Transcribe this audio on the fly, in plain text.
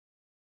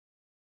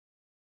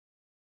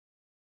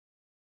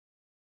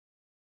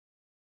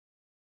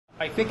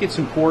I think it's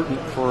important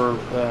for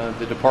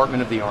the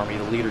Department of the Army,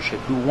 the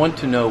leadership, who want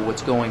to know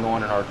what's going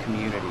on in our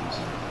communities,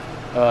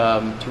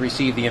 to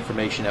receive the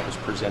information that was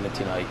presented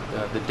tonight.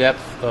 The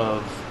depth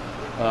of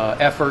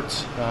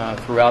efforts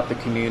throughout the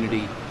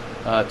community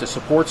to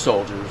support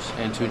soldiers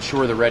and to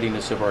ensure the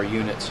readiness of our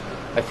units,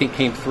 I think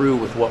came through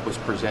with what was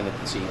presented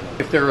this evening.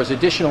 If there is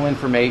additional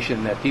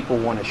information that people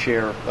want to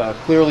share,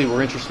 clearly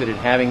we're interested in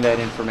having that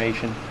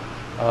information.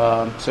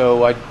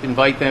 So I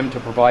invite them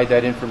to provide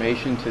that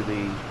information to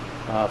the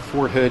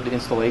Fort Hood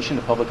installation,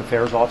 the public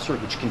affairs officer,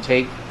 which can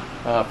take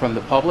from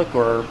the public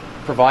or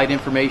provide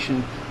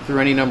information through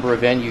any number of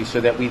venues so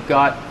that we've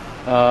got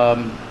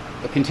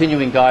a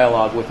continuing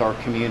dialogue with our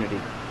community.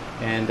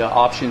 And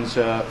options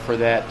for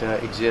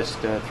that exist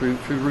through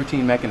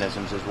routine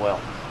mechanisms as well.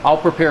 I'll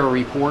prepare a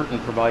report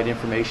and provide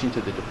information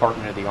to the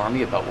Department of the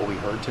Army about what we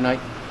heard tonight,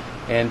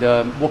 and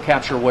we'll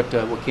capture what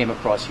came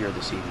across here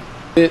this evening.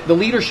 The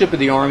leadership of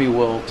the Army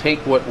will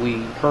take what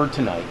we heard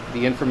tonight,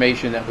 the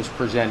information that was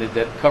presented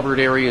that covered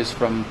areas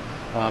from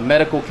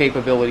medical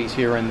capabilities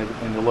here in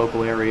the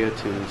local area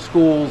to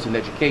schools and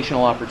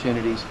educational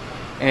opportunities,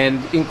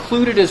 and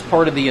include it as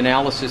part of the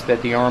analysis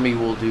that the Army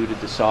will do to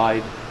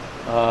decide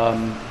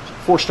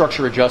force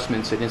structure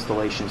adjustments at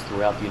installations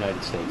throughout the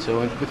United States. So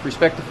with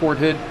respect to Fort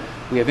Hood,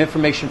 we have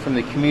information from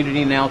the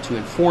community now to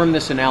inform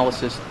this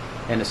analysis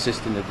and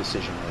assist in the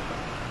decision making.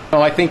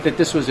 So I think that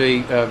this was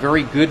a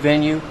very good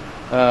venue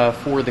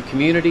for the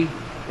community.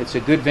 It's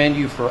a good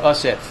venue for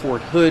us at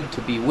Fort Hood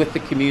to be with the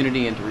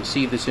community and to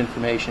receive this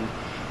information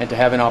and to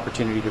have an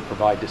opportunity to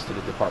provide this to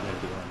the Department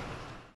of the Army.